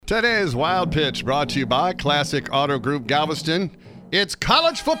Today's Wild Pitch brought to you by Classic Auto Group Galveston. It's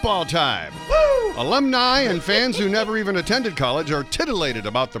college football time. Woo! Alumni and fans who never even attended college are titillated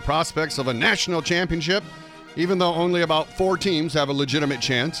about the prospects of a national championship, even though only about 4 teams have a legitimate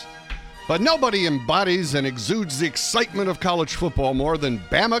chance. But nobody embodies and exudes the excitement of college football more than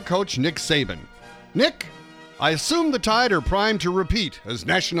Bama coach Nick Saban. Nick, I assume the Tide are primed to repeat as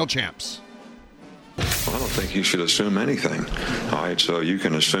national champs. Well, I don't think you should assume anything. All right, so you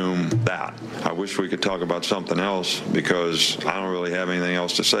can assume that. I wish we could talk about something else because I don't really have anything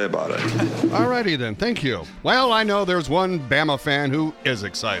else to say about it. All righty then, thank you. Well, I know there's one Bama fan who is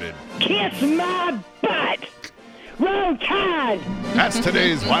excited. Kiss my butt! Roll Tide! That's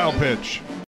today's Wild Pitch.